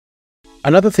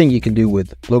Another thing you can do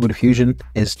with Logo Diffusion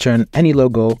is turn any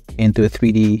logo into a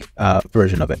 3D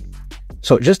version of it.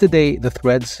 So just the day the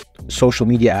Threads social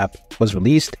media app was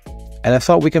released, and I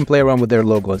thought we can play around with their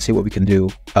logo and see what we can do,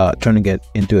 turning it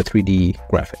into a 3D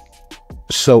graphic.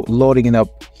 So loading it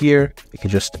up here, you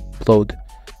can just load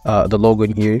the logo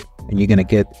in here, and you're gonna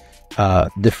get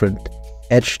different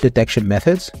edge detection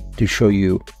methods to show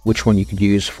you which one you can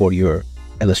use for your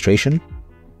illustration.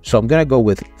 So I'm gonna go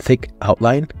with thick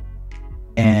outline,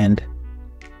 and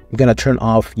I'm gonna turn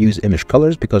off use image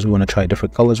colors because we want to try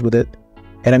different colors with it.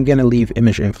 And I'm gonna leave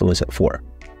image influence at 4.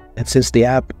 And since the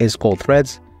app is called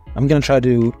Threads, I'm gonna try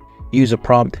to use a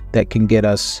prompt that can get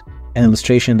us an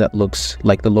illustration that looks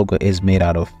like the logo is made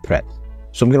out of thread.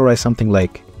 So I'm gonna write something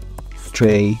like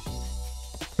stray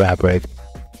fabric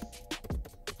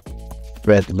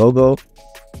thread logo.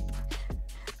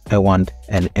 I want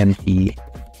an empty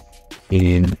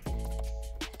in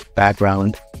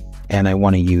background, and I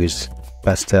want to use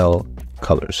pastel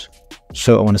colors.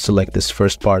 So I want to select this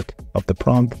first part of the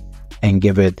prompt and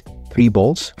give it 3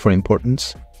 bolts for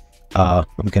importance. I'm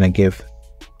going to give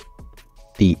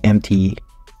the empty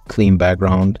clean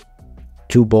background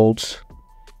 2 bolts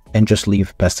and just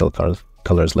leave pastel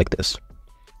colors like this.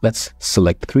 Let's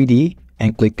select 3D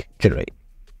and click generate.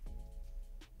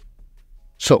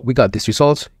 So we got these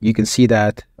results. You can see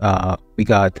that we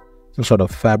got some sort of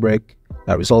fabric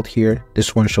result here.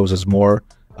 This one shows us more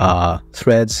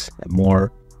threads and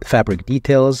more fabric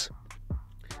details.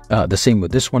 The same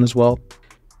with this one as well.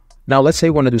 Now let's say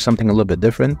we want to do something a little bit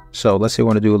different. So let's say we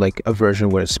want to do like a version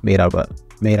where it's made out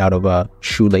of a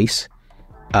shoelace.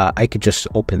 I could just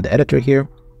open the editor here.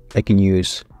 I can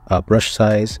use brush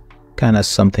size, kind of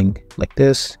something like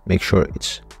this. Make sure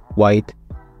it's white,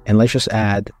 and let's just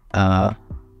add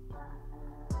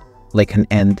like an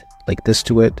end like this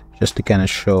to it, just to kind of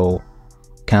show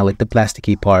kind of like the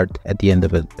plasticky part at the end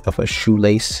of a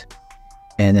shoelace.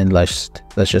 And then let's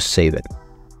just save it.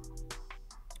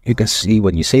 You can see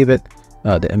when you save it,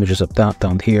 the images up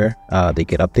down here, they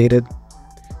get updated.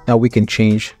 Now we can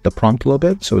change the prompt a little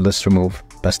bit. So let's remove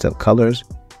pastel colors,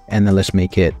 and then let's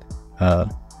make it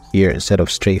here, instead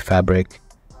of stray fabric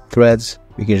threads,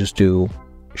 we can just do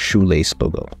shoelace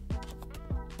logo.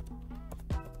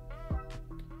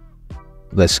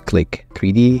 Let's click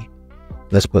 3D.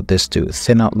 Let's put this to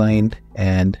thin outline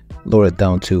and lower it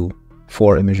down to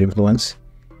 4 image influence,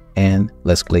 and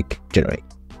let's click generate.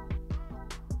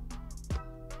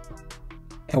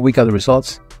 And we got the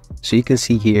results. So you can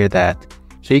see here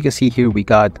we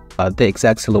got the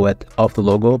exact silhouette of the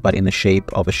logo, but in the shape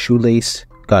of a shoelace.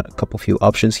 Got a few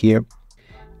options here,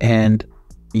 and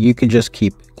you can just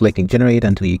keep clicking generate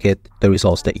until you get the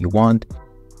results that you want.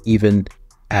 Even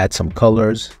add some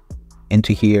colors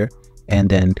into here, and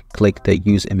then click the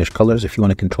use image colors if you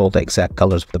want to control the exact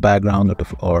colors of the background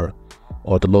or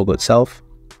the logo itself.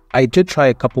 I did try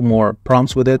a couple more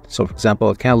prompts with it. So for example,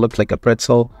 it kind of looked like a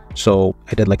pretzel, so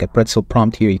I did like a pretzel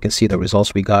prompt here. You can see the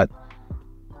results we got,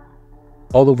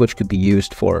 all of which could be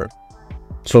used for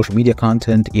social media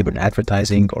content, even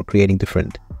advertising, or creating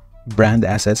different brand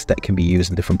assets that can be used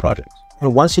in different projects.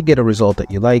 And once you get a result that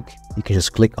you like, you can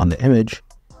just click on the image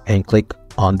and click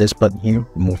on this button here,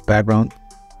 remove background,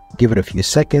 give it a few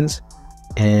seconds,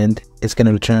 and it's going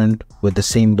to return with the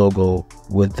same logo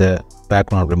with the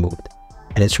background removed,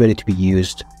 and it's ready to be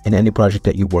used in any project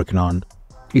that you're working on.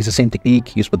 Use the same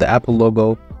technique used with the Apple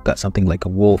logo. Got something like a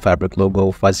wool fabric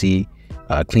logo, fuzzy,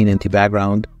 clean empty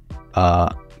background.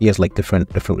 Here's like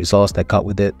different results that got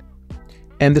with it.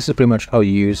 And this is pretty much how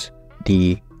you use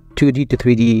the 2D to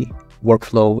 3D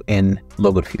workflow in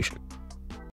Logo Diffusion.